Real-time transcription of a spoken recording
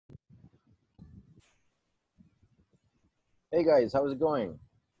Hey guys, how's it going?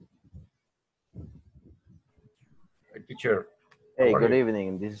 Hi, teacher. Hey, How are good you?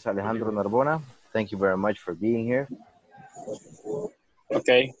 evening. This is Alejandro Good evening. Narbona. Thank you very much for being here.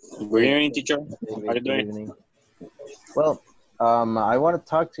 Okay. Good Hey, evening, teacher. How you good doing? evening. Well, I want to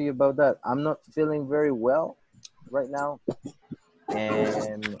talk to you about that. I'm not feeling very well right now,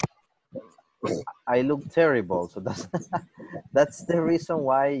 and I look terrible. So that's that's the reason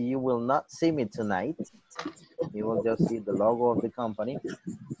why you will not see me tonight. You will just see the logo of the company.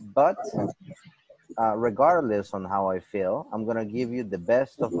 But regardless on how I feel, I'm gonna give you the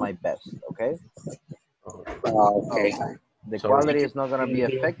best of my best. Okay. Okay. So the Sorry. quality is not gonna be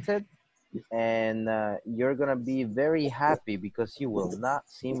affected, and you're gonna be very happy because you will not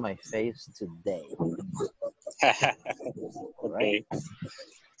see my face today. All right, Okay.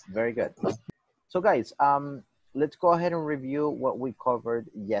 very good. So guys, let's go ahead and review what we covered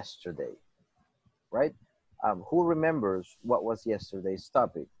yesterday, right? Who remembers what was yesterday's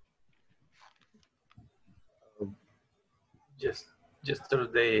topic? Just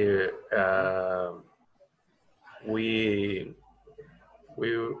yesterday, we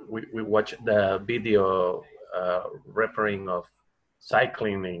we watched the video referring of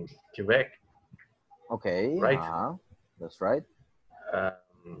cycling in Quebec, Okay, right? that's right.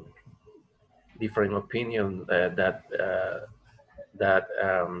 Um, Different opinion that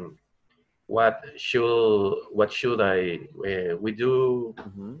what should I we do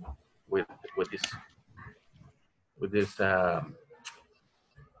Mm-hmm. with with this with this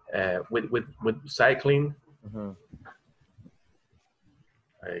with cycling, Mm-hmm.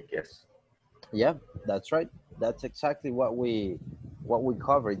 I guess. Yeah, that's right. That's exactly what we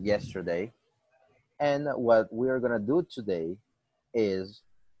covered yesterday. And what we're gonna do today is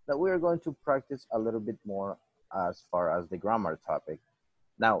that we're going to practice a little bit more as far as the grammar topic.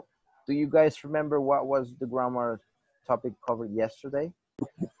 Now, do you guys remember what was the grammar topic covered yesterday?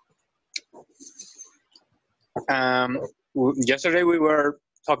 Yesterday we were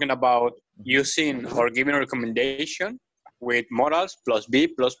talking about using or giving a recommendation with modals plus be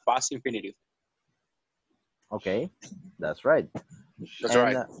plus past infinitive. Okay, that's right. That's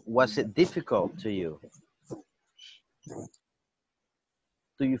And right. was it difficult to you?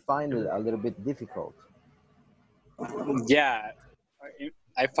 Do you find it a little bit difficult? Yeah.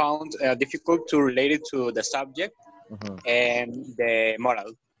 I found difficult to relate it to the subject Mm-hmm. and the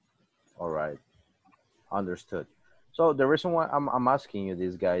modal. All right, understood. So the reason why I'm asking you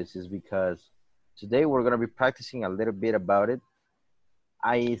this, guys, is because today we're going to be practicing a little bit about it.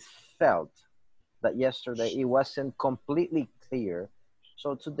 I felt that yesterday it wasn't completely clear.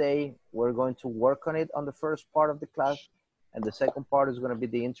 So today we're going to work on it on the first part of the class. And the second part is going to be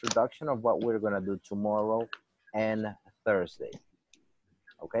the introduction of what we're going to do tomorrow and Thursday.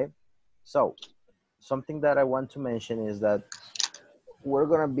 Okay? So something that I want to mention is that we're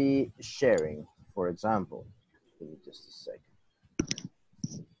going to be sharing, for example, give me just a second.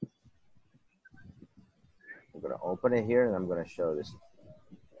 I'm going to open it here and I'm going to show this.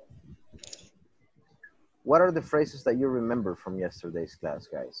 What are the phrases that you remember from yesterday's class,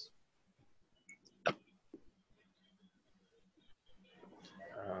 guys?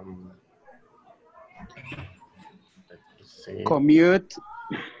 Let's see. Commute.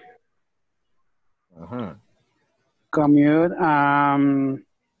 Uh-huh. Commute.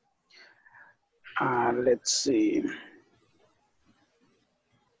 Let's see.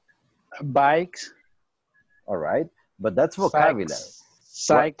 Bikes. All right, but that's vocabulary.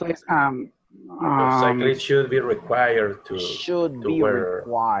 Cyclists. So cyclists should be required to Should be wear.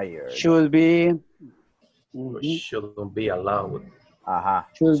 required. Should be. Shouldn't be allowed.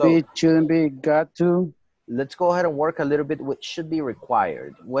 Shouldn't be, got to. Let's go ahead and work a little bit with should be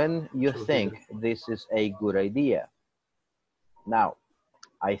required when you Should think this is a good idea. Now,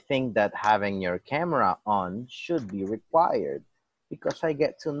 I think that having your camera on should be required because I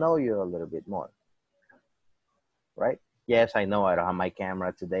get to know you a little bit more, right? Yes, I know I don't have my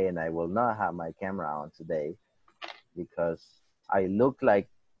camera today and I will not have my camera on today because I look like,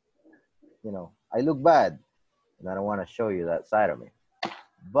 you know, I look bad and I don't want to show you that side of me.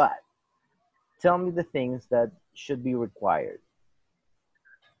 But tell me the things that should be required.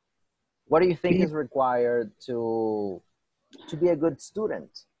 What do you think is required to be a good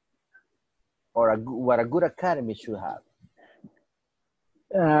student, or what a good academy should have?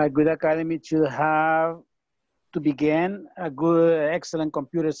 A good academy should have, to begin, a good, excellent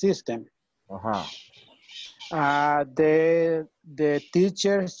computer system. The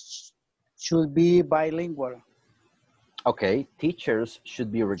teachers should be bilingual. Okay, teachers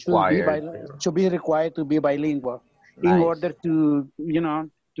should be required. Should be required to be bilingual. Nice. In order to,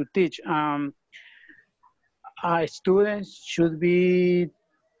 to teach. Students should be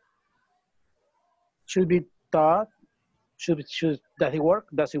taught. Does it work?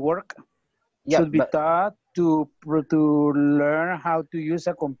 Does it work? Yeah, Should be but taught to learn how to use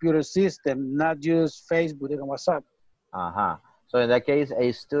a computer system, not just Facebook and WhatsApp. so in that case,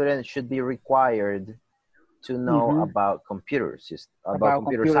 a student should be required to know Mhm. about computers, about About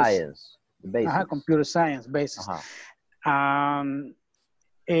computer computers. science, the basics. Computer science basis.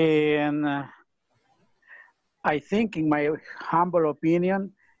 And I think, in my humble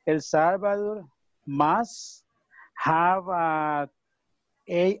opinion, El Salvador must have a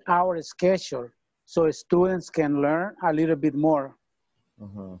 8-hour schedule so students can learn a little bit more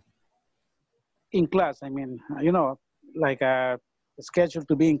in class. I mean, you know, like a schedule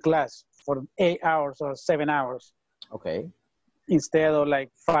to be in class for 8 hours or 7 hours. Okay. Instead of like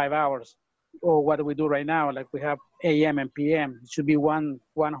 5 hours, or what do we do right now? Like we have AM and PM. It should be one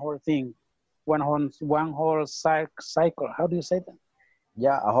whole thing, one whole cycle. How do you say that?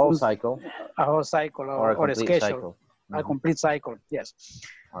 Yeah, a whole cycle. A whole cycle Or a a complete schedule. cycle. A complete cycle, yes.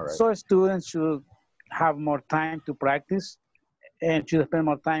 All right. So students should have more time to practice and should spend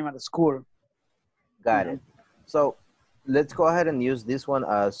more time at the school. Got it. So let's go ahead and use this one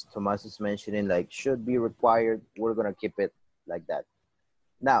as Tomas is mentioning, like should be required. We're going to keep it like that.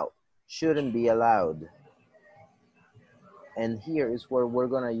 Now, shouldn't be allowed. And here is where we're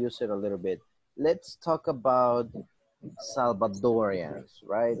going to use it a little bit. Let's talk about Salvadorians,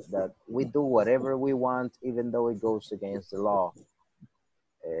 right? That we do whatever we want, even though it goes against the law.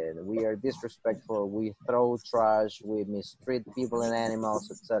 And we are disrespectful. We throw trash. We mistreat people and animals,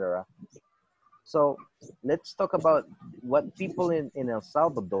 etc. So let's talk about what people in El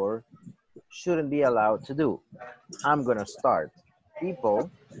Salvador shouldn't be allowed to do. I'm going to start. People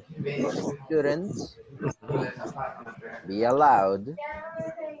shouldn't be allowed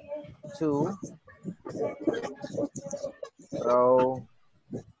to throw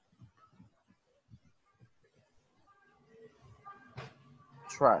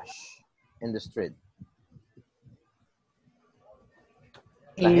trash in the street.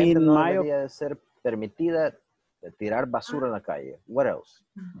 La gente no debería ser permitida de tirar basura en la calle. What else?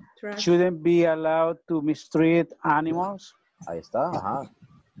 Shouldn't be allowed to mistreat animals. Ahí está.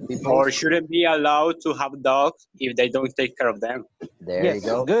 People Or shouldn't be allowed to have dogs if they don't take care of them. There Yes, you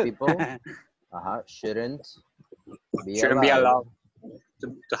go. good. People shouldn't be allowed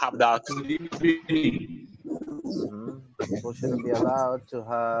to have dogs. People shouldn't be allowed to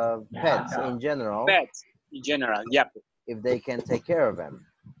have pets in general. Pets in general, yeah. If they can take care of them.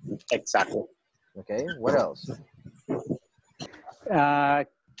 Exactly. Okay, what else?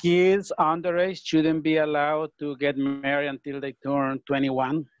 Kids underage shouldn't be allowed to get married until they turn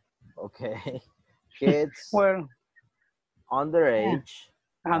 21. Okay. Kids Well, underage.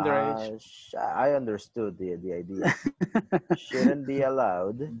 underage. I understood the idea. Shouldn't be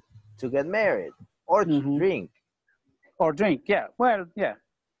allowed to get married or to drink. Or drink, yeah. Well, yeah.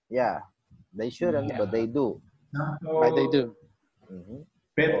 Yeah, they shouldn't, but they do. But they do.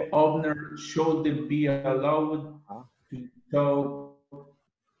 Pet owner shouldn't be allowed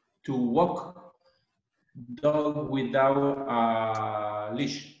to walk dog without a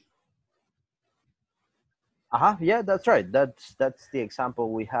leash. Yeah, that's right. That's the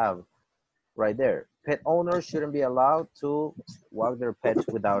example we have right there. Pet owners shouldn't be allowed to walk their pets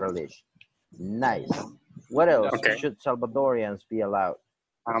without a leash. Nice. What else should Salvadorians be allowed?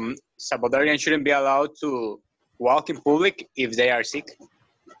 Salvadorians shouldn't be allowed to walk in public if they are sick.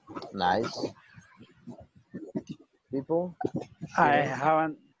 Nice. People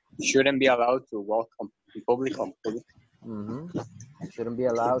shouldn't be allowed to walk in public. Shouldn't be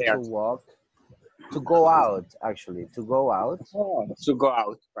allowed to walk. To go out, actually. To go out. To go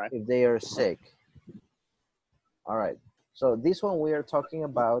out, right? If they are sick. All right. So this one we are talking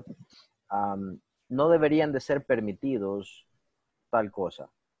about, no deberían de ser permitidos tal cosa.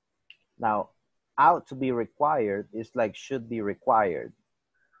 Now, out to be required is like should be required.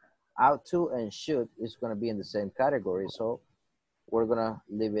 Out to and should is going to be in the same category, so we're going to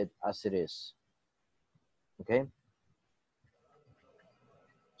leave it as it is. Okay?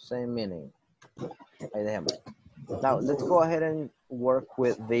 Same meaning. Ahí dejemos. Now, let's go ahead and work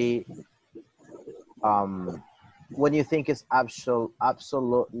with the, when you think is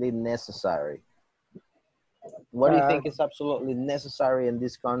absolutely necessary. What do you think is absolutely necessary in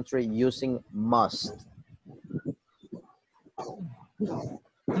this country using must?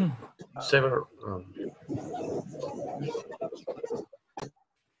 Several.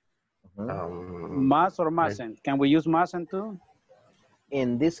 Must or mustn't? Can we use mustn't too?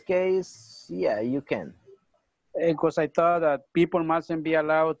 In this case, yeah, you can. Because I thought that people mustn't be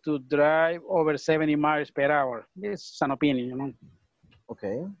allowed to drive over 70 miles per hour. This is an opinion, you know.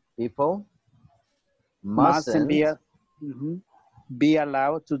 Okay. People Mustn't mustn't. Be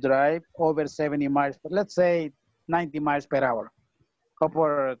allowed to drive over 70 miles, but let's say 90 miles per hour.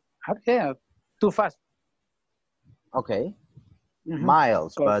 Or, yeah, too fast. Okay.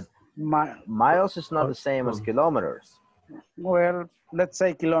 Miles, but miles is not the same as kilometers. Well, let's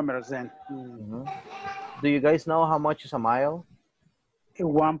say kilometers then. Do you guys know how much is a mile?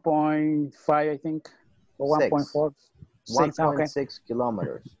 1.5, I think, or 1.4. 1.6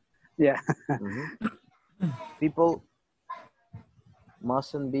 kilometers. Yeah. People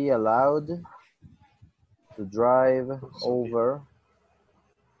mustn't be allowed to drive over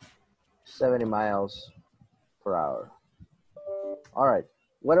 70 miles per hour. All right.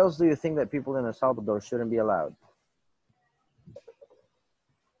 What else do you think that people in El Salvador shouldn't be allowed?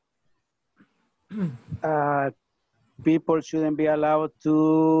 People shouldn't be allowed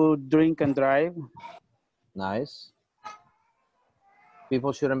to drink and drive. Nice.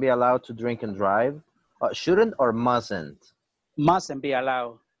 People shouldn't be allowed to drink and drive. Shouldn't or mustn't? Mustn't be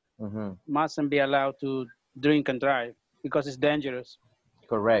allowed. Mustn't be allowed to drink and drive because it's dangerous.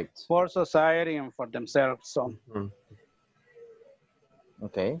 Correct. For society and for themselves. So.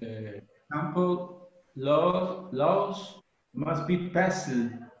 Okay. Example, laws must be passed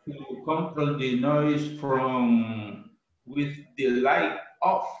to control the noise from with the light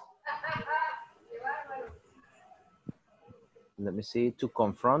off. Let me see. To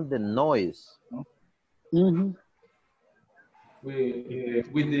confront the noise. With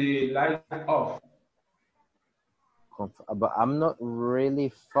the light off. But I'm not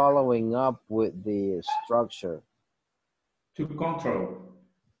really following up with the structure. To control.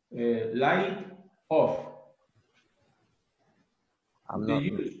 Light off.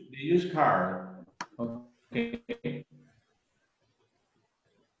 The use car. Okay.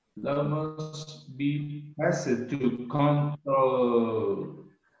 That must be passed to control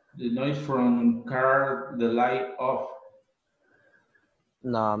the noise from car, the light off.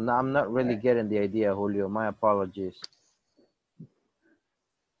 No, I'm not really getting the idea, Julio. My apologies.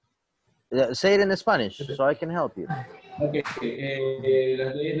 Say it in Spanish so I can help you. Okay.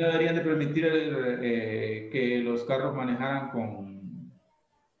 Las leyes no deberían de permitir que los carros manejaran con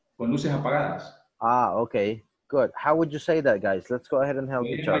luces apagadas. Okay. Good. How would you say that, guys? Let's go ahead and help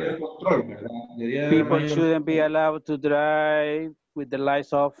each other. People shouldn't be allowed to drive with the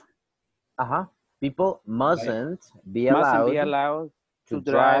lights off. People mustn't be allowed to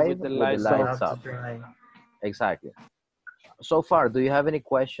drive with the lights off. Exactly. So far, do you have any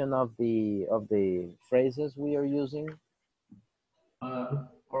question of the phrases we are using? Or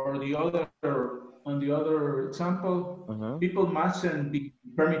on the other example, people mustn't be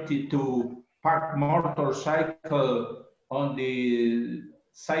permitted to park motorcycle on the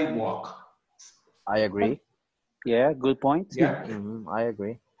sidewalk. I agree. Yeah, good point. Yeah. I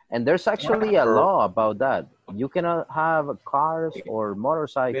agree. And there's actually a law about that. You cannot have cars or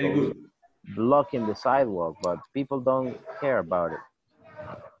motorcycles blocking the sidewalk, but people don't care about it.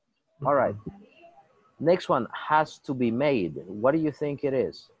 All right. Next one, has to be made. What do you think it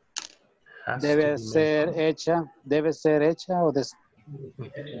is? Debe ser hecha o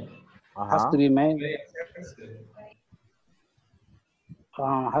has to be made.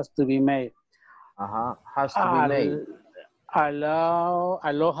 Has to be made. Has to be made. A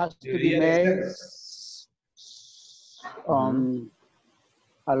law has to be made.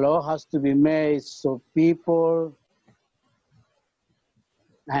 A law has to be made so people.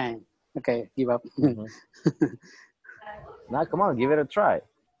 Okay, give up. Now, come on, give it a try.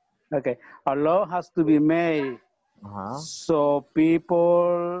 Okay, a law has to be made so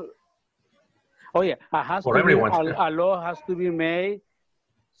people. Oh yeah, a law has to be made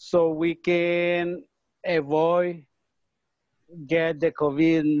so we can avoid get the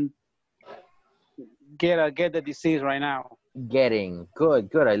COVID, get the disease right now. Getting good.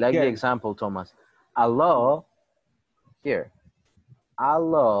 I like the example, Thomas. A law here. A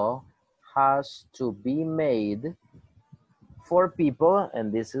law has to be made for people,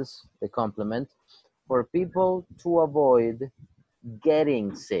 and this is the complement, for people to avoid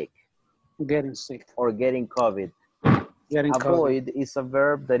getting sick. Getting sick. Or getting COVID. Avoid is a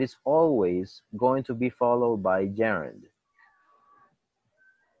verb that is always going to be followed by gerund.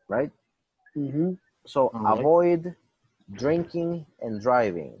 Right? So avoid drinking and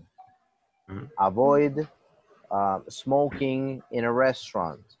driving. Avoid smoking in a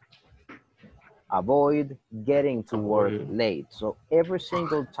restaurant. Avoid getting to work late. So every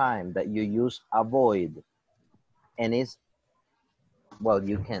single time that you use avoid and it's Well,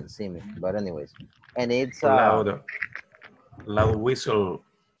 you can't see me, but anyways. And it's loud whistle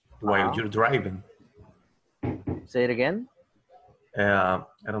while uh-huh. you're driving. Say it again. I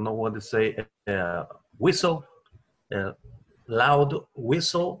don't know what to say. Whistle, loud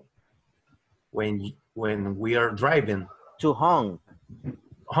whistle when we are driving. To honk.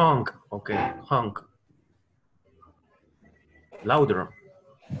 Honk. Okay, honk. Louder.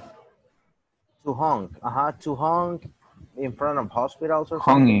 To honk. To honk in front of hospitals or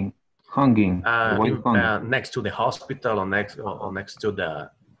something. Honking. Next to the hospital or next to the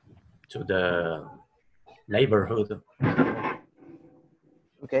neighborhood.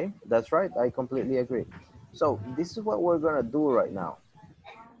 Okay, that's right. I completely agree. So this is what we're gonna do right now.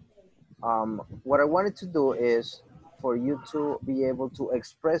 What I wanted to do is for you to be able to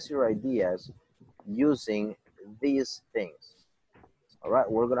express your ideas using these things. All right,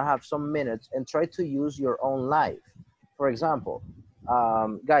 we're gonna have some minutes and try to use your own life. For example,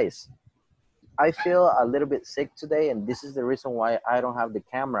 guys, I feel a little bit sick today, and this is the reason why I don't have the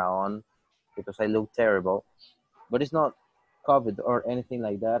camera on, because I look terrible. But it's not COVID or anything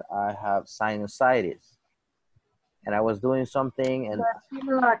like that. I have sinusitis, and I was doing something, and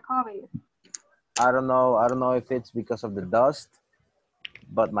COVID. I don't know if it's because of the dust,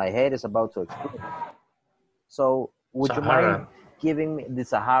 but my head is about to explode. So would you mind giving me the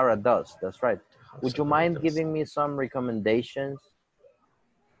Sahara dust? That's right. Would you mind giving me some recommendations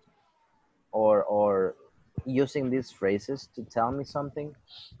or using these phrases to tell me something?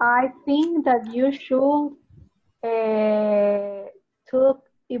 I think that you should took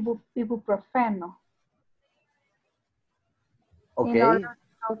ibuprofeno. Okay. In order to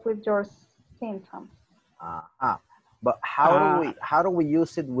help with your symptoms. But how do we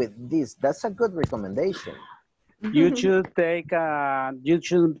use it with this? That's a good recommendation. You should take you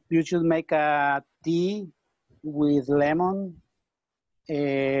should make a tea with lemon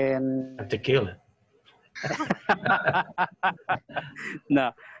and tequila.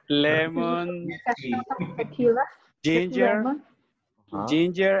 No, lemon, tequila, ginger,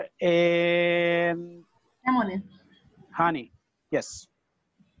 ginger, and lemon, honey. Yes,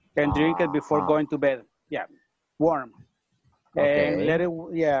 and drink it before going to bed. Yeah, warm. Okay. And let it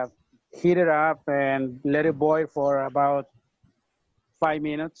heat it up and let it boil for about 5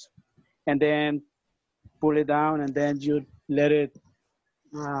 minutes, and then pull it down, and then you let it.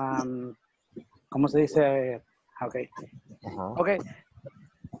 ¿Cómo se dice? Okay. Okay.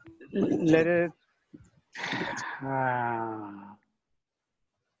 Let it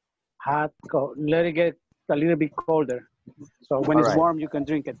hot. Let it get a little bit colder. So when it's warm, you can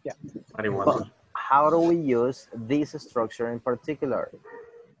drink it. Yeah. But how do we use this structure in particular?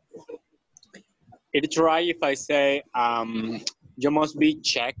 It's right if I say you must be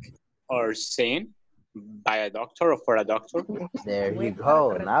checked or seen by a doctor or for a doctor. There you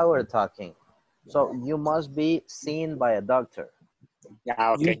go. Now we're talking. So you must be seen by a doctor.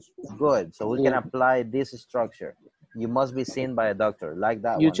 Yeah, okay. Good. So we can apply this structure. You must be seen by a doctor, like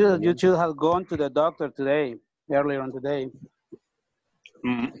that you one. You should have gone to the doctor today, earlier on today.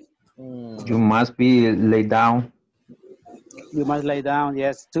 You must be laid down. You must lay down,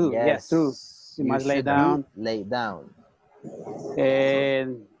 yes, too. Yes, true. You must lay down. Lay down.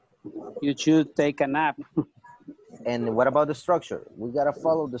 And you should take a nap. And what about the structure? We gotta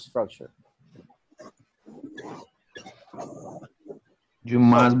follow the structure. You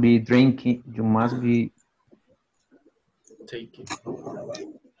must be drinking. You must be taking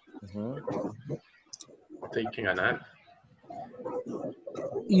taking a nap.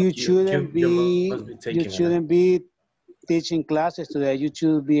 You shouldn't be teaching classes today. You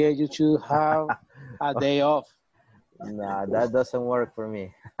should have a day off. Nah, that doesn't work for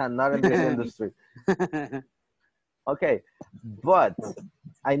me. Not in this industry. Okay, but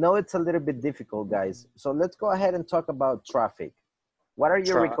I know it's a little bit difficult, guys. So let's go ahead and talk about traffic. What are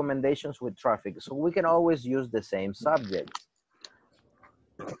your recommendations with traffic? So we can always use the same subject.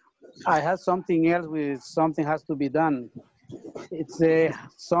 I have something else with something has to be done. It's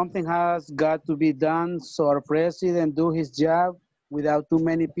something has got to be done so our president do his job without too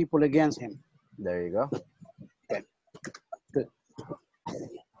many people against him. There you go. Okay. Good.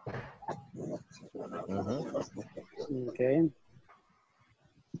 Okay.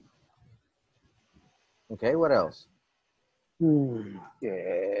 Okay, what else?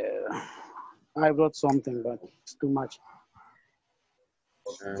 Yeah, I wrote something, but it's too much.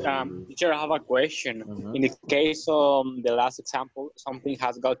 Teacher, I have a question. In the case of the last example, something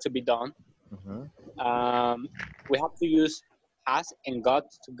has got to be done. We have to use has and got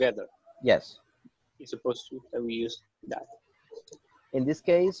together. Yes. It's supposed to that we use that. In this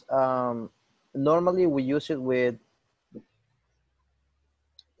case, normally we use it with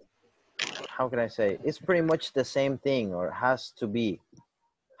how can I say? It's pretty much the same thing, or has to be,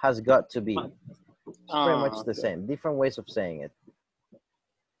 has got to be. It's pretty much the same. Different ways of saying it.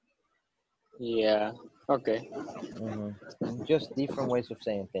 Yeah. Okay. Just different ways of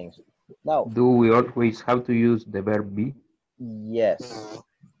saying things. Now, Do we always have to use the verb be? yes,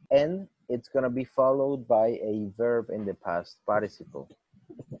 and it's gonna be followed by a verb in the past participle.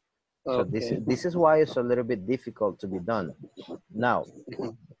 So this is why it's a little bit difficult to be done. Now,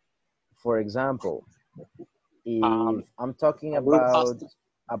 for example, if I'm talking about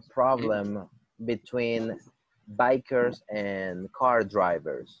a problem between bikers and car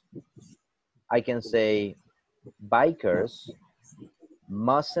drivers, I can say bikers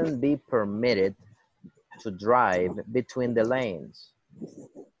mustn't be permitted to drive between the lanes.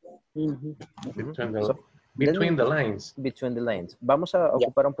 Between the lines. Between the lanes. Vamos a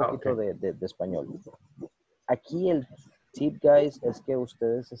ocupar un poquito de español. Aquí el tip, guys, es que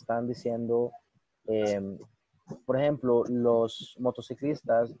ustedes están diciendo, por ejemplo, los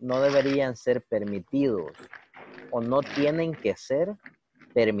motociclistas no deberían ser permitidos o no tienen que ser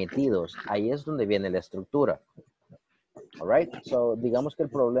permitidos. Ahí es donde viene la estructura. All right? So, digamos que el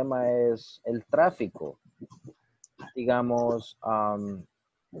problema es el tráfico. Digamos,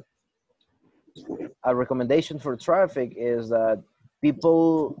 a recommendation for traffic is that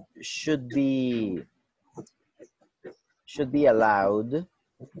people should be allowed,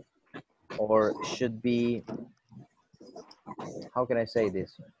 or should be, how can I say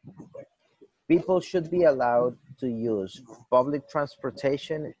this? People should be allowed to use public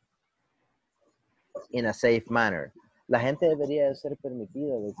transportation in a safe manner. La gente debería ser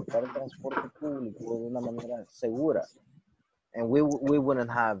permitida de ocupar el transporte público de una manera segura. And we wouldn't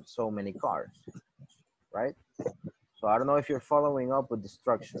have so many cars, right? So I don't know if you're following up with the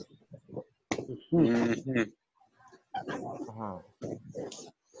structure.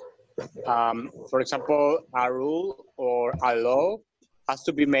 For example, a rule or a law has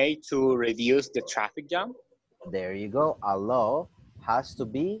to be made to reduce the traffic jam. There you go. A law has to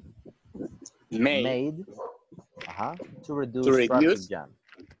be made to reduce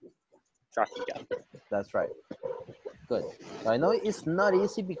traffic jam. That's right. Good. I know it's not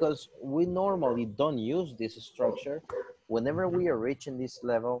easy because we normally don't use this structure. Whenever we are reaching this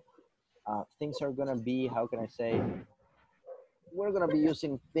level, things are going to be, how can I say, we're going to be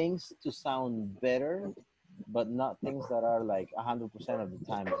using things to sound better, but not things that are like 100% of the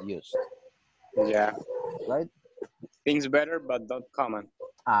time used. Yeah. Right? Things better, but not common.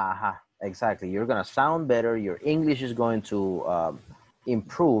 Exactly. You're going to sound better. Your English is going to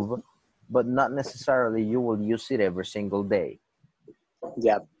improve, but not necessarily you will use it every single day.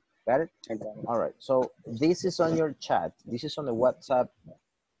 Yeah. Got it? All right. So this is on your chat. This is on the WhatsApp,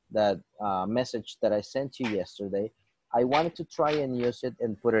 that message that I sent you yesterday. I wanted to try and use it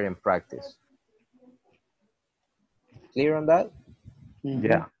and put it in practice. Clear on that?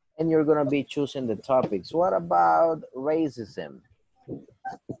 Yeah. And you're going to be choosing the topics. What about racism?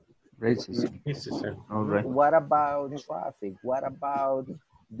 Racism. All right. What about traffic? What about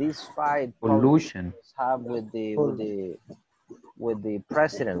this fight pollution have with the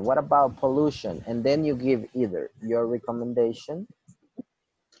president? What about pollution? And then you give either your recommendation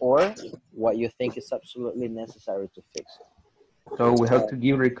or what you think is absolutely necessary to fix it. So we have to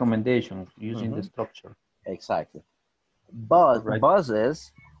give recommendations using the structure. Exactly. But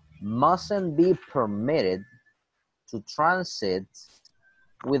buses mustn't be permitted to transit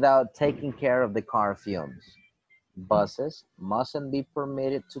without taking care of the car fumes. Buses mustn't be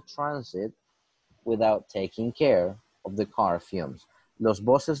permitted to transit without taking care of the car fumes. Los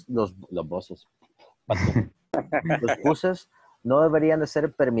buses no deberían de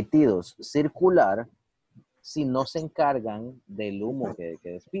ser permitidos circular si no se encargan del humo que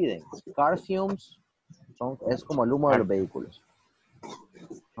despiden. Car fumes es como el humo de los vehículos.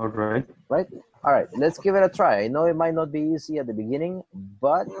 All right. Right? All right, let's give it a try. I know it might not be easy at the beginning,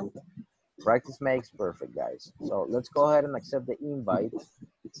 but practice makes perfect, guys. So let's go ahead and accept the invite.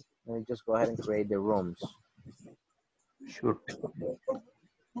 Let me just go ahead and create the rooms. Sure.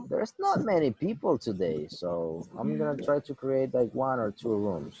 There's not many people today, so I'm going to try to create like 1 or 2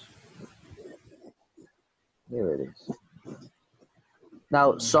 rooms. Here it is.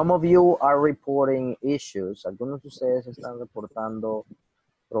 Now, some of you are reporting issues. Algunos de ustedes están reportando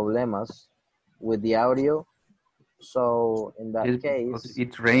problemas with the audio. So in that case,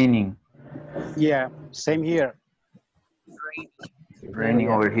 it's raining. Yeah, same here. It's raining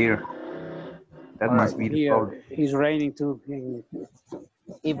over here. That must be the problem. It's raining too.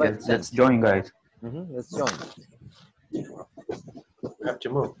 Let's join, guys. Let's join. We have to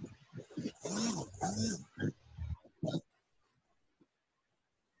move.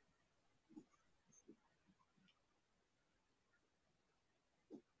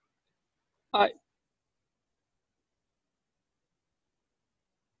 I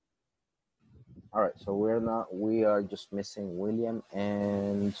All right, so we are just missing William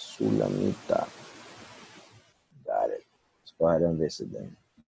and Sulamita. Got it. Let's go ahead and visit them.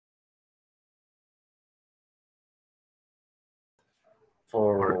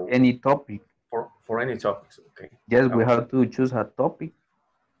 For any topic. For any topics, okay. Yes, we have to choose a topic.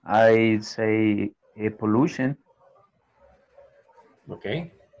 I say pollution.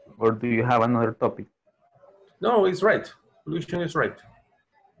 Okay. Or do you have another topic? No, it's right. Pollution is right.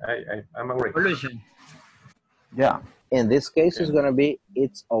 I'm agree. Pollution. Yeah. In this case, it's gonna be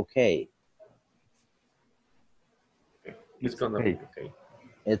it's okay. It's gonna be okay.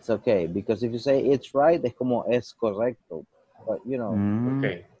 It's okay, because if you say it's right, es como es correcto. But you know.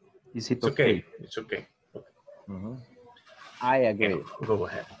 Okay. Is it It's okay? It's okay. I agree. Yeah, go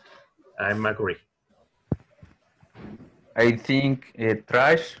ahead. I'm agree. I think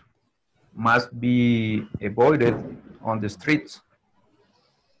trash must be avoided on the streets.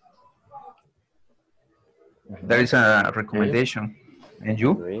 That is a recommendation. And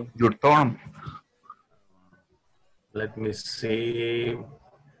you? Agree. Your turn. Let me see.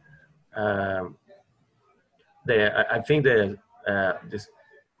 I think the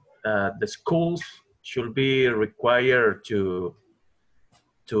schools should be required to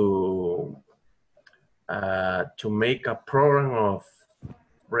make a program of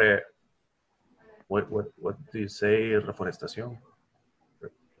what do you say, reforestation?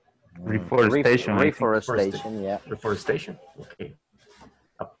 Reforestation. Reforestation, yeah. Reforestation, okay.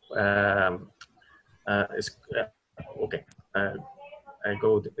 Okay, I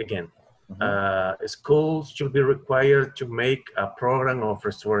go again. Schools should be required to make a program of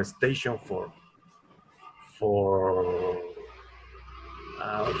reforestation for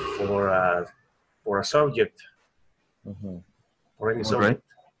a subject, for any subject. Right.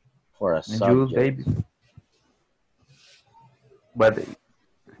 For a And subject. you, David. But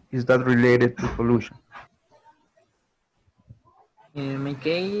is that related to pollution? In my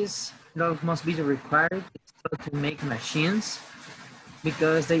case, that must be required to make machines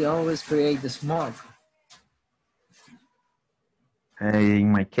because they always create the smoke.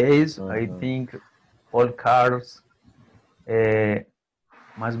 In my case, I think all cars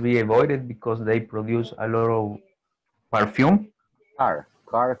must be avoided because they produce a lot of perfume. Car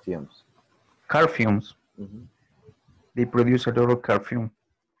fumes. Car fumes. They produce a lot of car fume.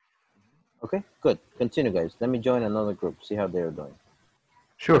 Okay, good. Continue, guys. Let me join another group. See how they're doing.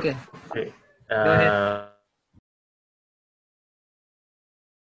 Sure. Okay. Okay. Go ahead.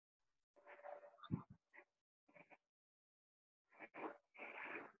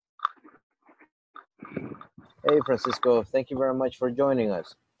 Hey, Francisco. Thank you very much for joining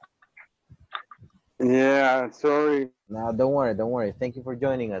us. Yeah, sorry. No, don't worry. Don't worry. Thank you for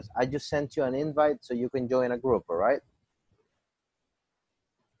joining us. I just sent you an invite so you can join a group, all right?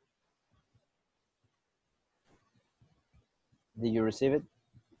 Did you receive it?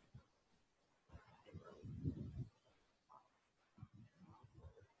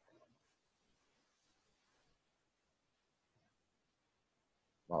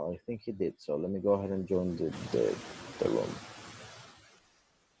 Well, I think he did. So let me go ahead and join the room.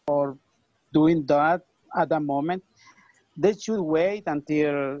 Or doing that at the moment, they should wait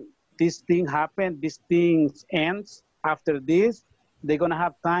until this thing happens, this thing ends. After this, they're gonna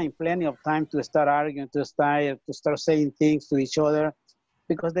have time, plenty of time to start arguing, to start saying things to each other,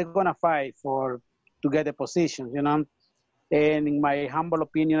 because they're gonna fight to get a position, you know. And in my humble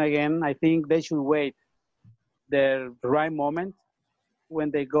opinion, again, I think they should wait the right moment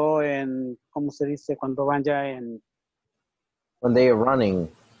when they go and, ¿cómo se dice? Cuando van ya en... When they are running.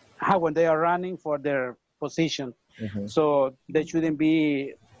 When they are running for their position. So they shouldn't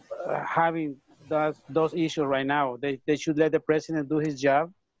be having those issues right now. They should let the president do his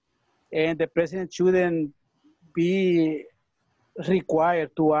job, and the president shouldn't be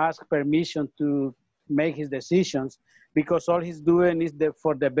required to ask permission to make his decisions, because all he's doing is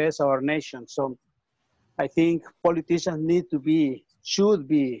for the best of our nation. So I think politicians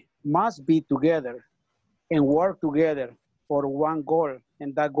must be together and work together for one goal,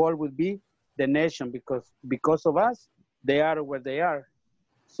 and that goal would be the nation, because of us, they are where they are.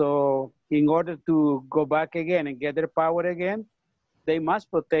 So in order to go back again and get their power again, they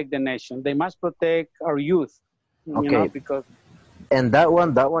must protect the nation. They must protect our youth. Okay. You know, because... And that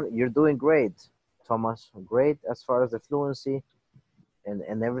one, you're doing great, Thomas. Great as far as the fluency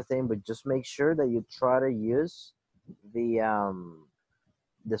and everything, but just make sure that you try to use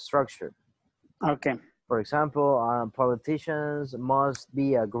the structure. Okay. For example, politicians must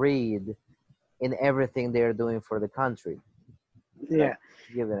be agreed in everything they're doing for the country. Yeah.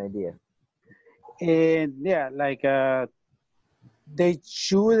 To give an idea. And yeah, like they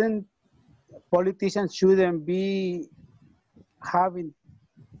shouldn't, politicians shouldn't be having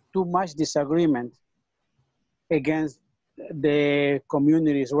too much disagreement against the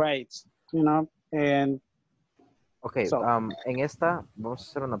community's rights, you know, and Ok, so. en esta vamos a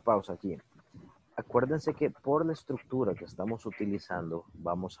hacer una pausa aquí. Acuérdense que por la estructura que estamos utilizando,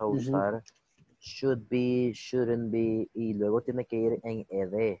 vamos a usar should be, shouldn't be, y luego tiene que ir en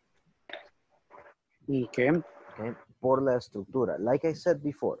ed. Okay. Okay? Por la estructura. Like I said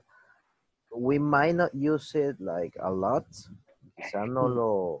before, we might not use it like a lot. Quizá no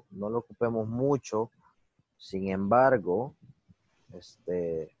lo ocupemos mucho. Sin embargo, pues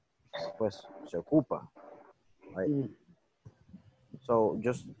se ocupa. Right? So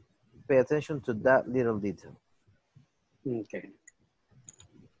just pay attention to that little detail. Okay.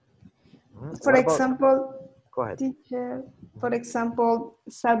 For example, go ahead. Teacher, for example,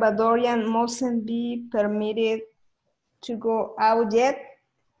 Salvadorian mustn't be permitted to go out yet.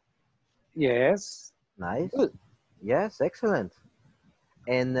 Yes. Nice. Good. Yes, excellent.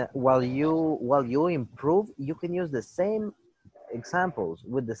 And while you improve, you can use the same examples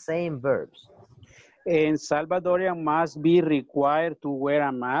with the same verbs. And Salvadorian must be required to wear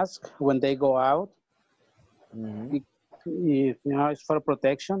a mask when they go out. If, you know, it's for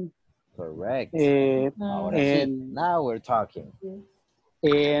protection. Correct. And now we're talking.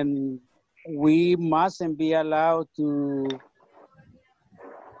 And we mustn't be allowed to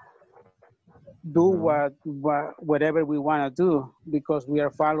do whatever we want to do because we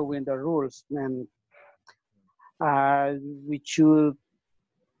are following the rules, and we should.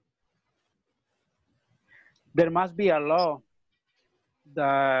 There must be a law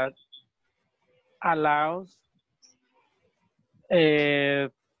that allows Can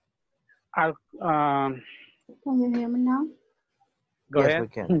you hear me now? Go yes, ahead. we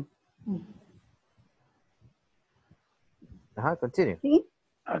can. Continue. See?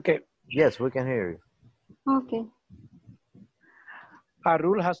 Okay. Yes, we can hear you. Okay. A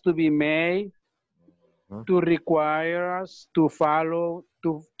rule has to be made to require us to follow,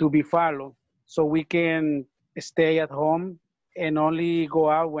 to be followed, so we can stay at home and only go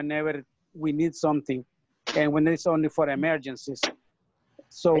out whenever we need something, and when it's only for emergencies.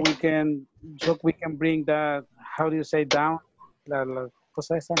 So we can bring that, how do you say, down?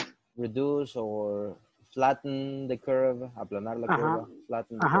 Reduce or flatten the curve, aplanar la curva,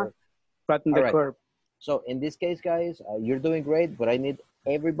 flatten the curve. Flatten the curve. So in this case, guys, you're doing great, but I need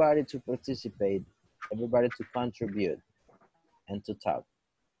everybody to participate, everybody to contribute and to talk.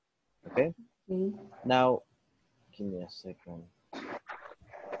 Okay? Now, give me a second.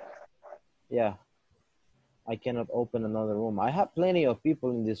 Yeah. I cannot open another room. I have plenty of people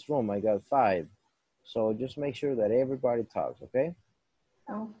in this room. I got 5. So just make sure that everybody talks, okay?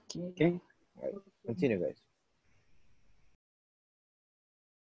 Okay. All right. Continue, guys.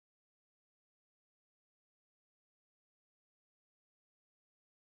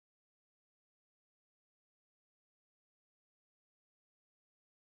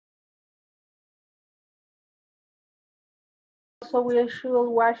 So we should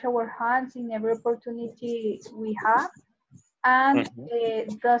wash our hands in every opportunity we have, and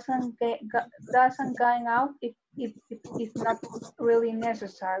doesn't going out if it's not really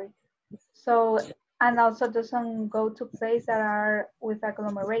necessary. So, and also doesn't go to places that are with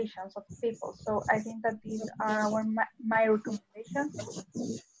agglomerations of people. So I think that these are my recommendations.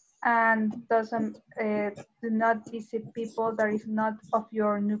 And doesn't do not visit people that is not of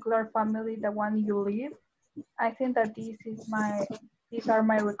your nuclear family, the one you live. I think that these are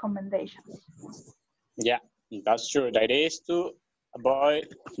my recommendations. Yeah, that's true. The idea is to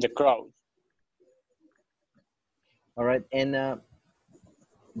avoid the crowd. All right, and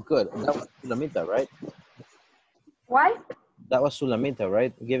good. That was Sulamita, right? Why? That was Sulamita,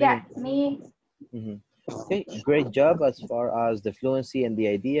 right? Yeah, me. Okay, great job as far as the fluency and the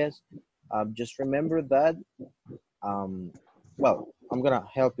ideas. Just remember that, well, I'm gonna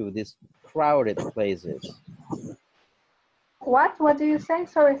help you with these crowded places. What? What do you say?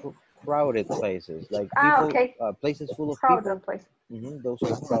 Sorry. Crowded places, like people, okay. Places full of crowded people. Places. Those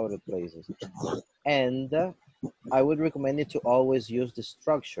are crowded places. And I would recommend you to always use the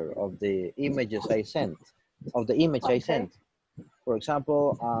structure of the images I sent, of the image I sent. For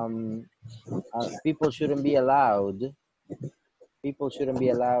example, people shouldn't be allowed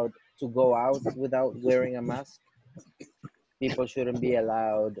to go out without wearing a mask. People shouldn't be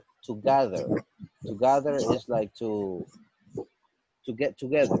allowed to gather. To gather is like to get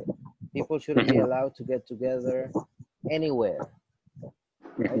together. People shouldn't be allowed to get together anywhere.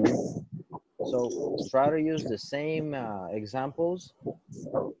 Right? So try to use the same examples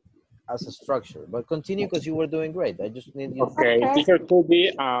as a structure. But continue because you were doing great. I just need you. Okay, Okay. teacher, could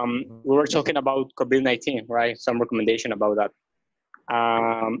be, we were talking about COVID-19, right? Some recommendation about that.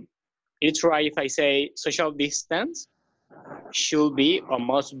 It's right if I say social distance should be or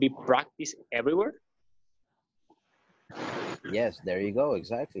must be practiced everywhere. Yes, there you go.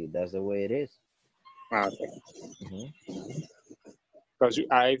 Exactly. That's the way it is. Okay. Mhm. Because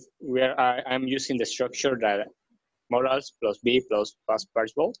I'm using the structure that morals plus B plus past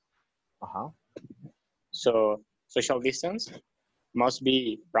participle. Uh-huh. So social distance must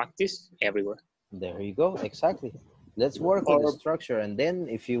be practiced everywhere. There you go. Exactly. Let's work with the Or structure, and then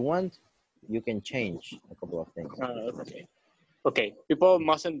if you want, you can change a couple of things. okay, people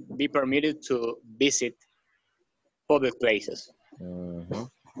mustn't be permitted to visit public places. Mm-hmm.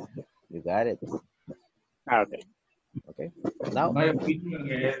 You got it. Okay. Okay. Now, My opinion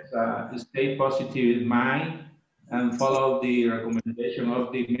is stay positive in mind and follow the recommendation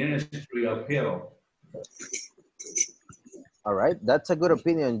of the Ministry of Health. all right. That's a good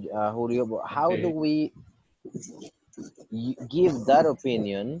opinion, Julio. But how do we give that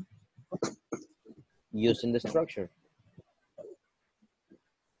opinion using the structure?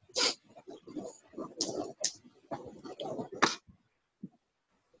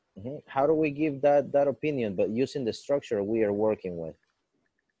 How do we give that opinion, but using the structure we are working with?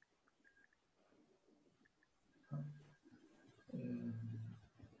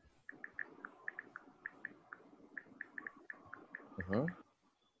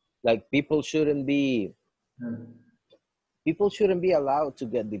 Like people shouldn't be allowed to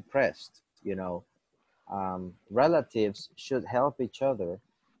get depressed, you know. Relatives should help each other,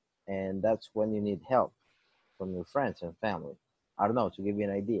 and that's when you need help from your friends and family. I don't know, to give you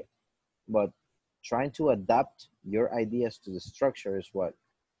an idea, but trying to adapt your ideas to the structure is what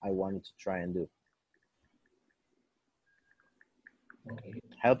I wanted to try and do.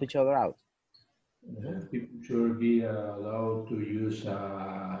 Help each other out. People should be allowed to use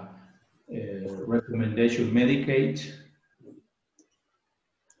recommendation Medicaid.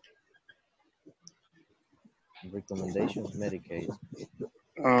 Recommendations Medicaid.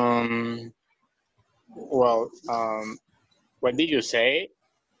 Well, what did you say?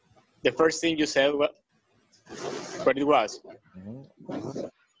 The first thing you said, what it was?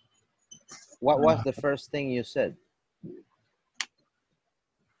 What was the first thing you said?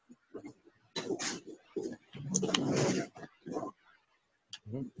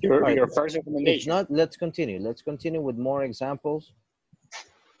 Your first recommendation. If not, let's continue. Let's continue with more examples.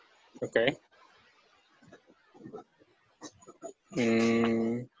 Okay.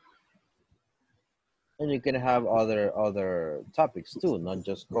 And you can have other topics too, not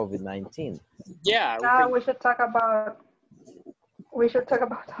just COVID-19. Yeah. We should talk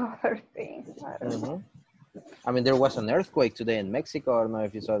about other things. I don't know. I mean, there was an earthquake today in Mexico. I don't know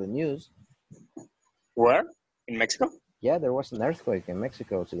if you saw the news. Where? In Mexico? Yeah, there was an earthquake in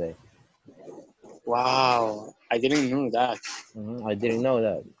Mexico today. Wow, I didn't know that. I didn't know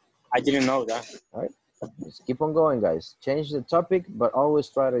that. I didn't know that. All right, let's keep on going, guys. Change the topic, but always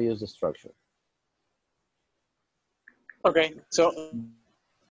try to use the structure. Okay, so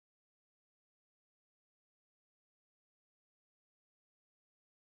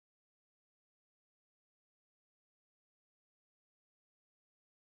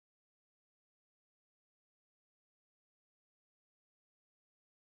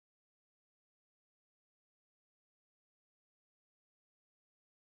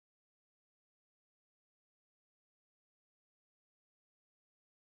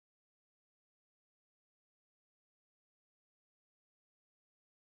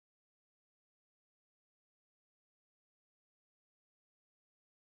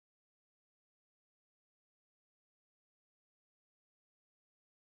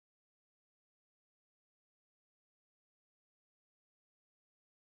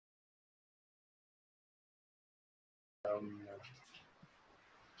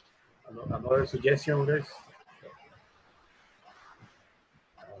another suggestion, guys.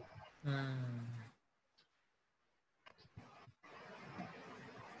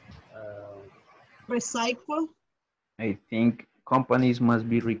 Recycle. I think companies must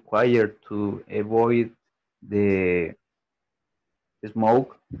be required to avoid the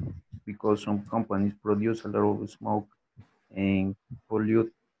smoke, because some companies produce a lot of smoke and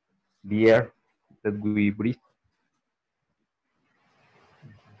pollute the air that we breathe.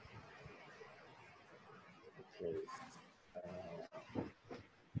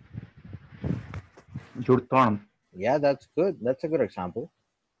 Your turn. Yeah, that's good. That's a good example.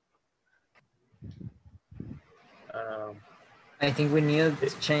 I think we need to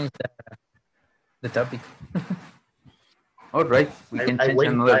change the topic. All right, we can I change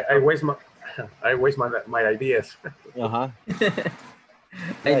waste another. I waste my I waste my ideas. Uh-huh.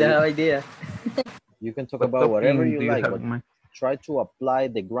 I Yeah, don't have idea. you can talk What about whatever topic you do you like, have but in mind? try to apply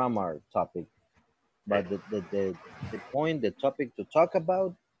the grammar topic. But the point, the topic to talk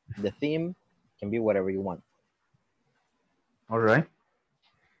about, the theme can be whatever you want. All right.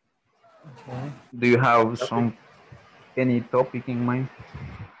 Okay. Do you have Okay. any topic in mind?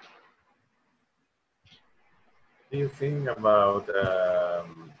 Do you think about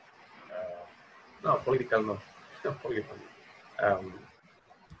no political, no, not political. Um,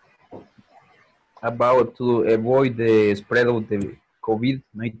 About to avoid the spread of the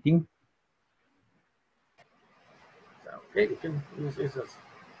COVID-19? okay,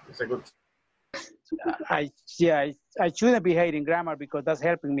 it's a good. I shouldn't be hating grammar because that's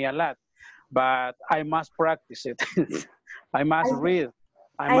helping me a lot, but I must practice it. I must read.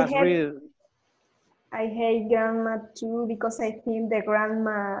 I must read. I hate grammar too because I think the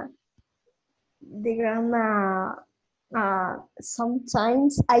grammar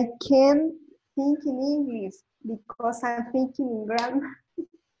sometimes I can't think in English because I'm thinking in grammar.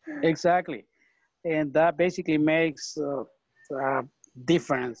 Exactly. And that basically makes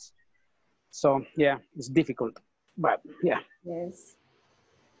difference. So yeah, it's difficult, but yeah. Yes.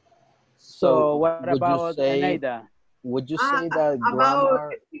 So what would you about say Neida? that About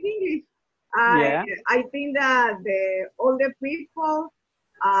grammar? English, Yeah. I think that all the people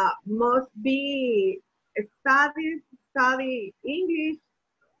must be study English,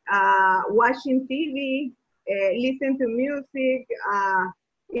 watching TV, listen to music.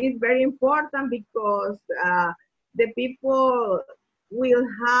 Is very important because the people will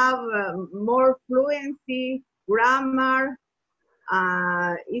have more fluency, grammar.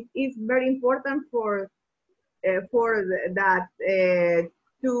 It is very important for that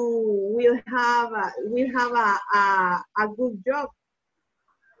to will have a good job.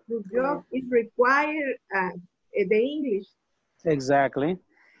 Good job is required the English. Exactly.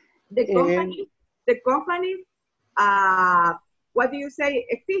 The company, what do you say?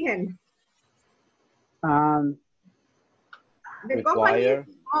 Exigen. The company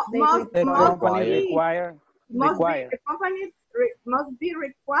must be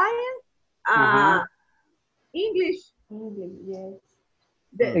required English. English, yes.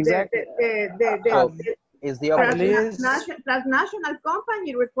 Exactly. Is the opposite. Transnational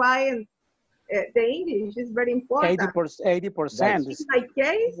company requires the English is very important. 80%. In my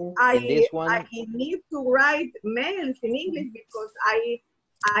case, I need to write mails in English because I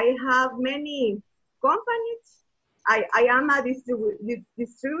have many companies. I am a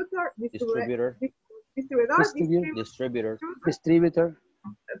distributor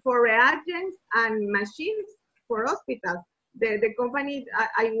for reagents and machines for hospitals. The company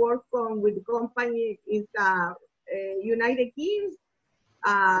I work on with the company is United Kings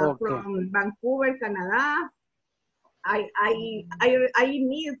from Vancouver, Canada. I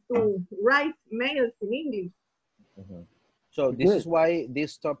need to write mails in English. Mm-hmm. So this is why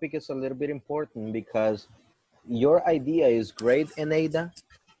this topic is a little bit important, because your idea is great, Eneida.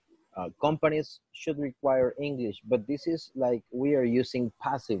 Companies should require English, but this is like we are using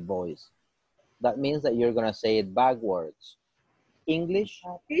passive voice. That means that you're gonna say it backwards. English.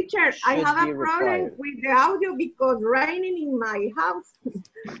 Teacher, I have a problem with the audio because raining in my house.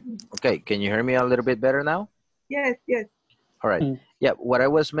 Okay, can you hear me a little bit better now? Yes, yes. All right. Yeah, what I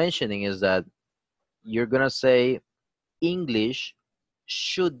was mentioning is that you're gonna say English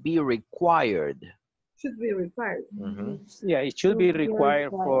should be required. Should be required. Mm-hmm. Yeah, it should be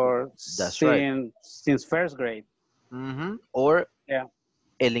required for since first grade. Mm-hmm. Or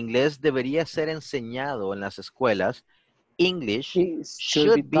el inglés debería ser enseñado en las escuelas. English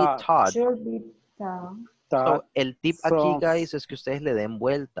should be taught. So, el tip aquí, guys, es que ustedes le den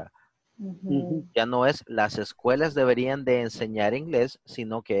vuelta. Ya no es las escuelas deberían de enseñar inglés,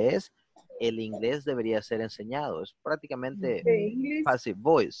 sino que es el inglés debería ser enseñado. Es prácticamente passive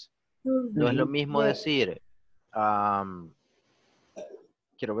voice. No es lo mismo decir,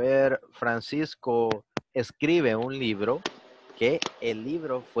 quiero ver, Francisco escribe un libro, que el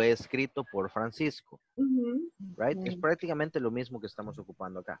libro fue escrito por Francisco. Right? Es prácticamente lo mismo que estamos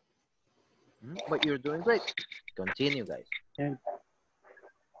ocupando acá. But you're doing great. Continue, guys.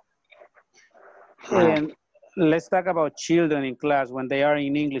 And let's talk about children in class. When they are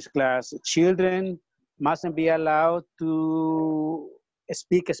in English class, children mustn't be allowed to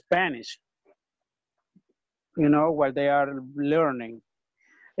speak Spanish, you know, while they are learning.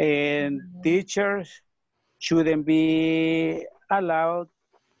 And teachers shouldn't be allowed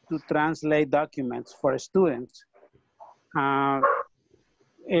to translate documents for students. And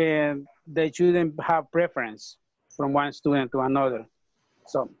they shouldn't have preference from one student to another.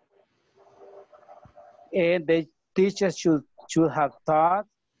 So, and the teacher should have taught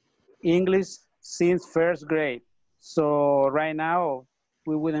English since first grade. So right now,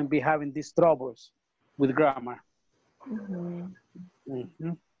 we wouldn't be having these troubles with grammar.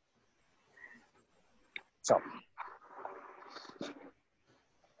 So.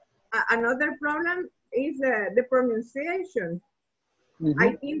 Another problem is the pronunciation.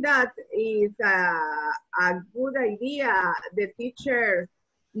 I think that is a good idea. The teacher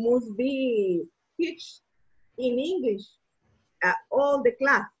must be teach in English all the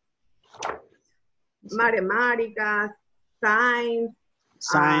class. Mathematics,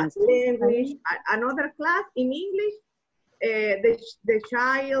 science, language. Another class in English, the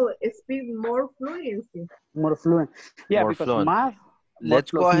child speak more fluency. More fluent. Yeah, more because fluent. math. Let's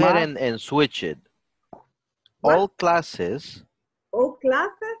go ahead and switch it. What? All classes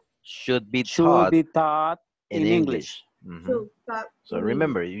should be taught in English. So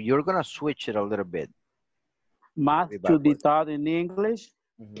remember, you're going to switch it a little bit. Math should be taught in English.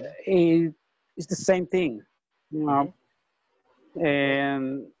 It's the same thing. You know?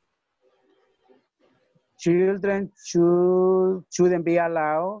 And children shouldn't be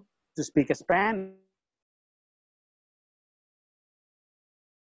allowed to speak Spanish.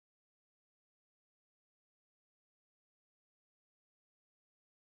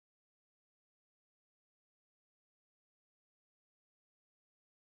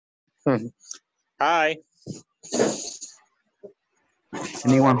 Hi.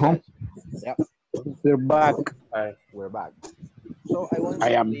 Anyone home? Yeah. We're back. Hi. We're back. So I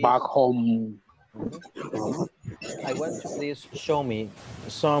am back home. I want you to please show me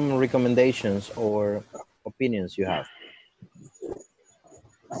some recommendations or opinions you have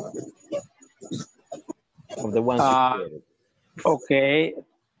of the ones you created. Okay.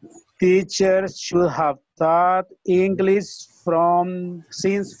 Teachers should have taught English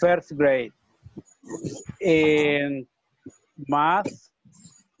since first grade. And math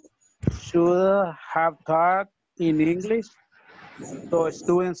should have taught in English so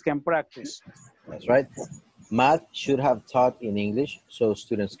students can practice. That's right. Math should have taught in English so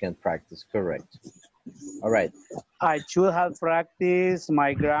students can practice. Correct. All right. I should have practiced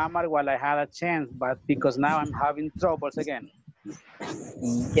my grammar while I had a chance, but because now I'm having troubles again.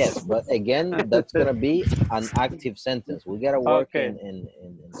 Yes, but again, that's going to be an active sentence. We got to work in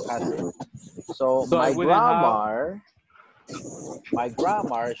passive. So my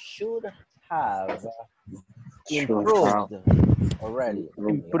grammar should have improved already.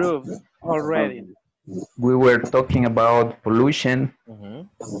 We were talking about pollution,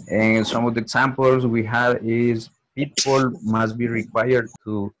 and some of the examples we had is people must be required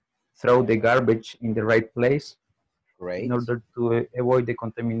to throw the garbage in the right place. Great. In order to avoid the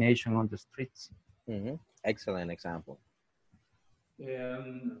contamination on the streets. Excellent example.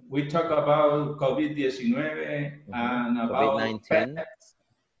 We talk about COVID-19 and about COVID-19.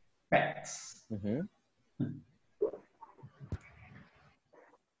 Pets.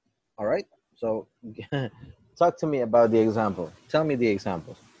 All right. So talk to me about the example. Tell me the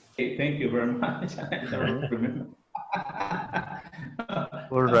example. Okay, thank you very much. I don't remember.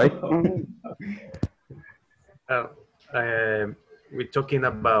 All right. We're talking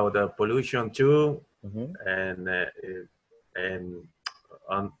about pollution too, and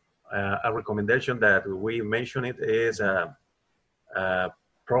a recommendation that we mentioned it is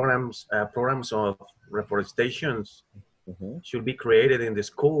programs of reforestation should be created in the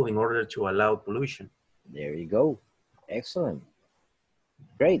school in order to allow pollution. There you go. Excellent.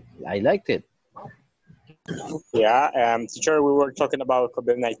 Great. I liked it. Yeah, teacher, we were talking about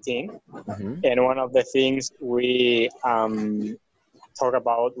COVID-19, and one of the things we talked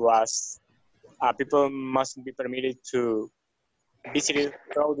about was people mustn't be permitted to visit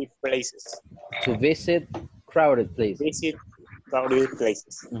crowded places. To visit crowded places. Visit crowded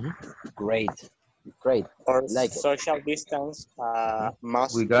places. Great. Great. Or like social distance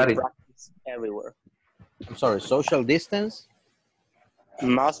must be practiced everywhere. I'm sorry, social distance?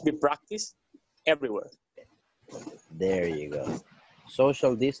 Must be practiced everywhere. There you go.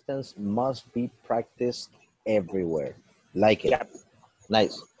 Social distance must be practiced everywhere. Like it. Yep.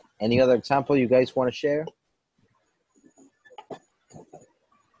 Nice. Any other example you guys want to share?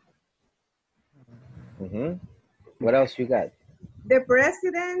 What else you got? The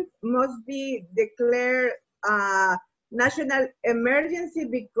president must be declared national emergency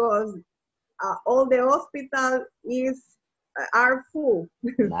because all the hospitals are full.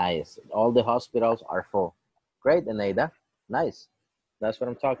 Nice. All the hospitals are full. Great, Eneida. Nice. That's what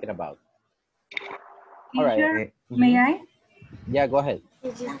I'm talking about. All right. May I? Yeah, go ahead.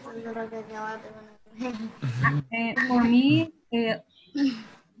 For me, the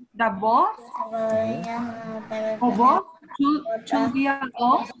boss or boss should be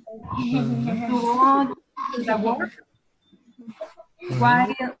allowed to go to the work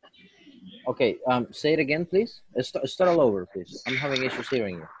while Okay, say it again, please. Start all over, please. I'm having issues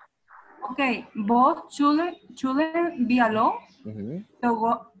hearing you. okay, both shouldn't be allowed to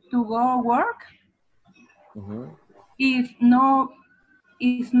go work if no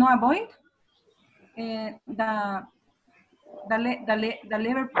avoid the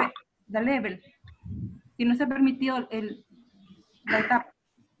level. Si no se ha permitido la etapa.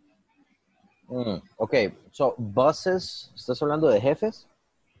 Okay, so bosses, ¿estás hablando de jefes?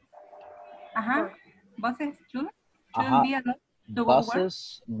 Ajá, bosses shouldn't be allowed to go to work.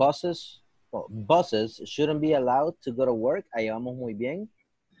 Bosses shouldn't be allowed to go to work. Ahí vamos muy bien.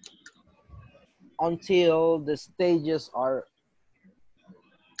 Until the stages are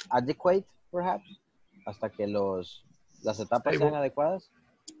adequate, perhaps. Hasta que las etapas sean adecuadas.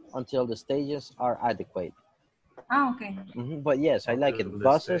 Until the stages are adequate. Ah, okay. But yes, I like it.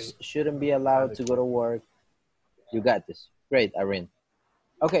 Bosses shouldn't be allowed to go to work. You got this. Great, Irene.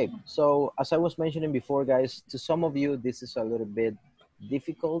 Okay, so as I was mentioning before, guys, to some of you, this is a little bit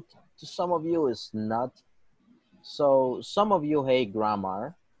difficult. To some of you, it's not. So some of you hate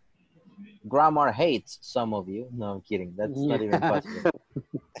grammar. Grammar hates some of you. No, I'm kidding. That's not even possible.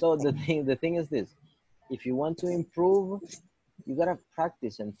 So the thing is this. If you want to improve, you gotta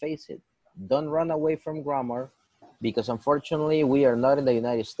practice and face it. Don't run away from grammar, because unfortunately we are not in the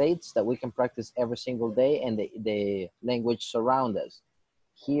United States that we can practice every single day and the language surrounds us.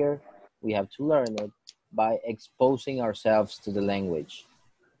 Here we have to learn it by exposing ourselves to the language,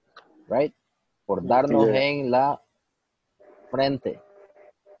 right? Por darnos en la frente,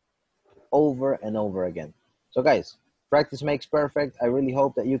 over and over again. So guys, practice makes perfect. I really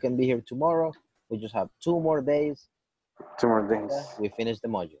hope that you can be here tomorrow. We just have 2 more days. 2 more days. We finish the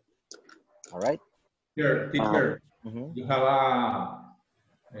module. All right? Teacher, you have a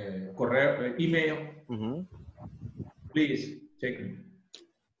correo, email. Please check me.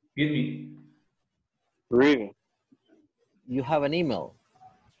 Give me. Really? You have an email?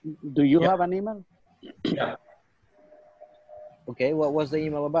 Do you have an email? Yeah. Okay, what was the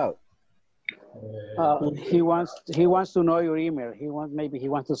email about? He wants to know your email. Maybe he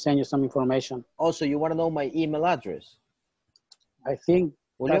wants to send you some information. Also, you want to know my email address? I think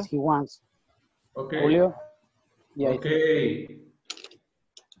that he wants. Okay. Julio? Yeah. Okay.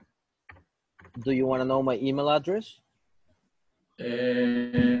 Do you want to know my email address?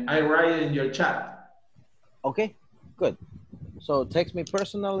 I write it in your chat. Okay, good. So text me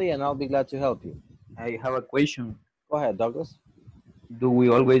personally and I'll be glad to help you. I have a question. Go ahead, Douglas. Do we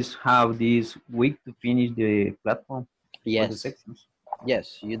always have this week to finish the platform? Yes. For the sections?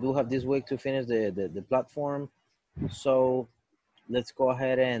 Yes, you do have this week to finish the platform. So let's go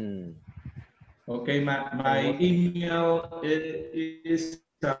ahead and... Okay, my email is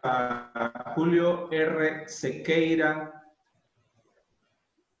Julio R. Sequeira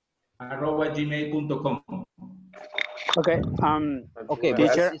 @gmail.com. Okay. Okay,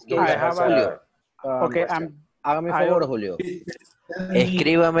 teacher, I have Julio. Okay, hágame un favor, Julio.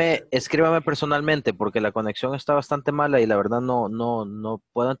 Escríbame personalmente porque la conexión está bastante mala y la verdad no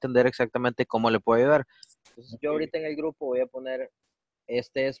puedo entender exactamente cómo le puedo ayudar. Entonces yo ahorita en el grupo voy a poner,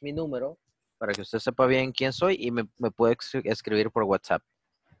 este es mi número, para que usted sepa bien quién soy y me puede escribir por WhatsApp.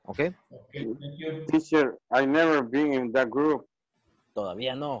 Okay? Okay, thank you. Teacher, I never been in that group.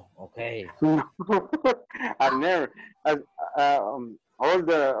 Todavía no. Okay. I never. All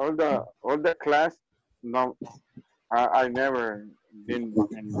the class. No, I never been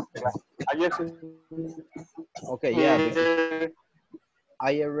in class. I just. Okay, yeah.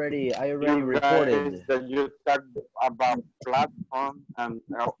 I already reported that you talked about platform and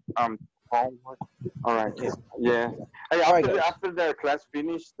homework. All right. Yeah. Hey, after the class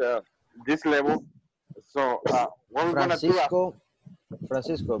finished this level, so what we're gonna do?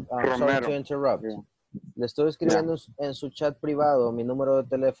 Francisco, I'm sorry to interrupt. Yeah. Le estoy escribiendo en su chat privado mi número de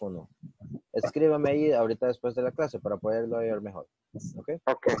teléfono. Escríbame ahí ahorita después de la clase para poderlo ver mejor. Okay?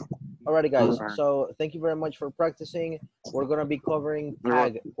 Okay. Alrighty, guys. So thank you very much for practicing. We're going to be covering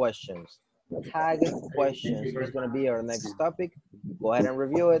tag questions. Tag questions is going to be our next topic. Go ahead and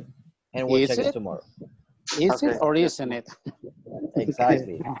review it, and we'll check it tomorrow. Is it or isn't it?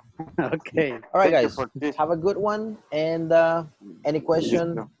 Exactly. Okay. All right, guys. Have a good one. And any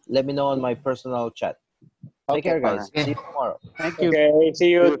question, let me know on my personal chat. Take care, guys. See you tomorrow. Thank you. Okay,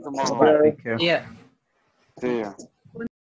 see you tomorrow. Bye. Yeah. See you.